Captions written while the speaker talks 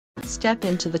Step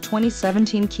into the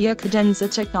 2017 Kia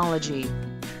Cadenza technology.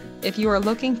 If you are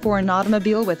looking for an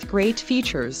automobile with great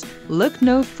features, look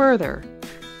no further.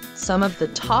 Some of the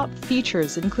top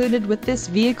features included with this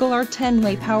vehicle are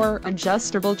 10-way power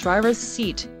adjustable driver's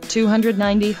seat,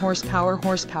 290 horsepower,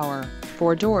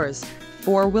 4 doors,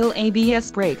 4-wheel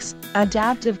ABS brakes,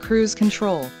 adaptive cruise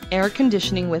control, air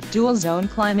conditioning with dual-zone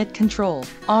climate control,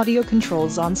 audio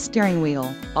controls on steering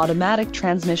wheel, automatic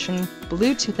transmission,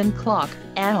 Bluetooth and clock,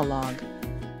 analog.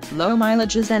 Low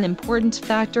mileage is an important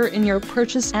factor in your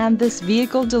purchase, and this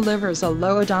vehicle delivers a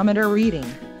low odometer reading.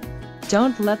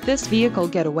 Don't let this vehicle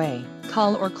get away.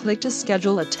 Call or click to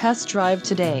schedule a test drive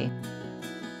today.